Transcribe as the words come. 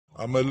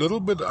I'm a little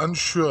bit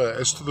unsure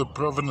as to the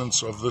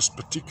provenance of this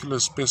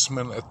particular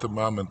specimen at the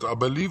moment. I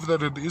believe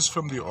that it is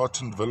from the Art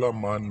and Villa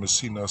mine,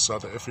 Messina,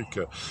 South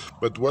Africa.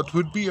 But what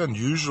would be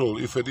unusual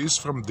if it is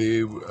from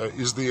there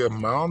is the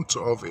amount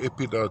of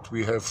epidote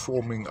we have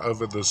forming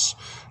over this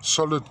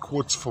solid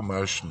quartz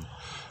formation.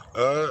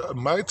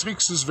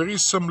 Matrix is very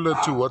similar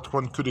to what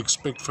one could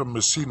expect from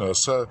Messina,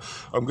 so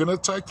I'm going to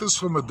take this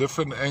from a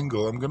different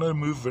angle. I'm going to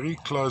move very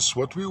close.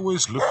 What we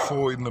always look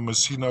for in the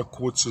Messina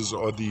quartzes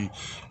are the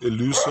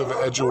elusive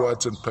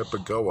agawite and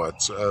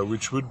papagawite,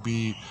 which would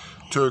be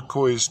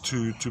turquoise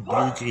to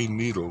blue-green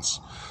needles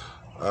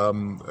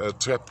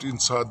trapped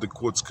inside the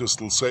quartz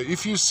crystal. So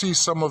if you see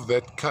some of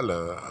that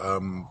color,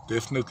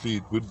 definitely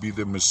it would be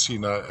the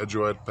Messina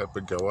agawite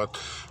papagawite.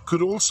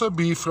 Could also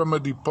be from a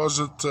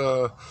deposit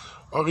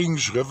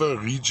Orange River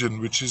region,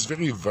 which is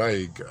very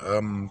vague,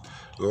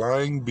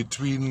 lying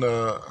between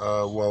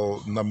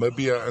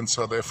Namibia and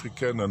South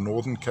Africa and the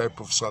northern Cape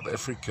of South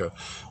Africa.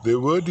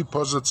 There were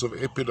deposits of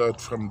epidote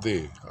from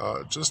there.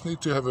 I just need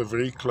to have a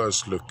very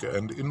close look,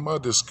 and in my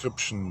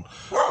description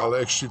I'll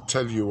actually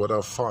tell you what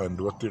I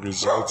find, what the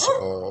results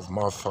are of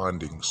my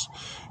findings.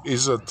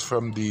 Is it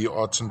from the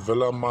Art and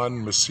Villa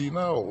mine,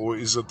 Messina, or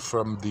is it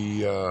from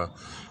the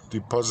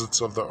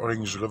deposits of the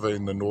Orange River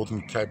in the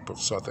northern Cape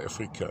of South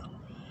Africa?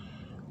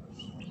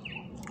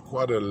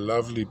 Quite a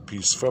lovely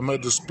piece. From a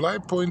display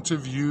point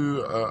of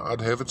view,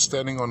 I'd have it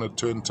standing on a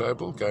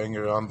turntable, going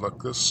around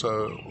like this,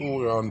 so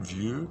all-round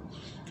view,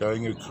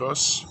 going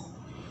across.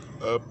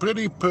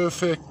 Pretty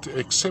perfect,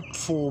 except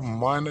for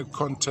minor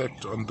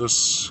contact on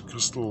this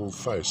crystal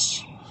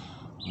face,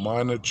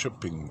 minor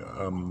chipping,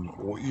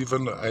 or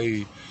even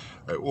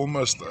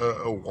almost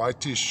a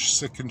whitish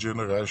second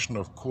generation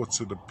of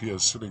quartz, it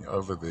appears, sitting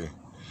over there.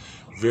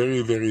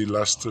 Very, very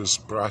lustrous,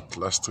 bright,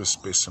 lustrous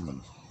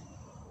specimen.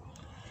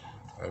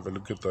 Have a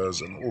look at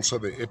those, and also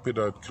the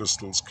epidote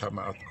crystals come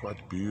out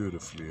quite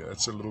beautifully.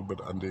 It's a little bit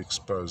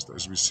underexposed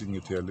as we're seeing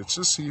it here. Let's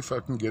just see if I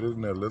can get it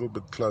in a little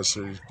bit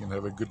closer. You can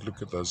have a good look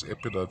at those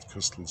epidote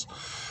crystals.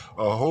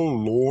 A whole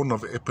lawn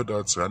of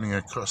epidotes running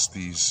across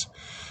these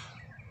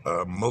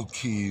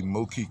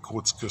milky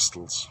quartz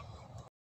crystals.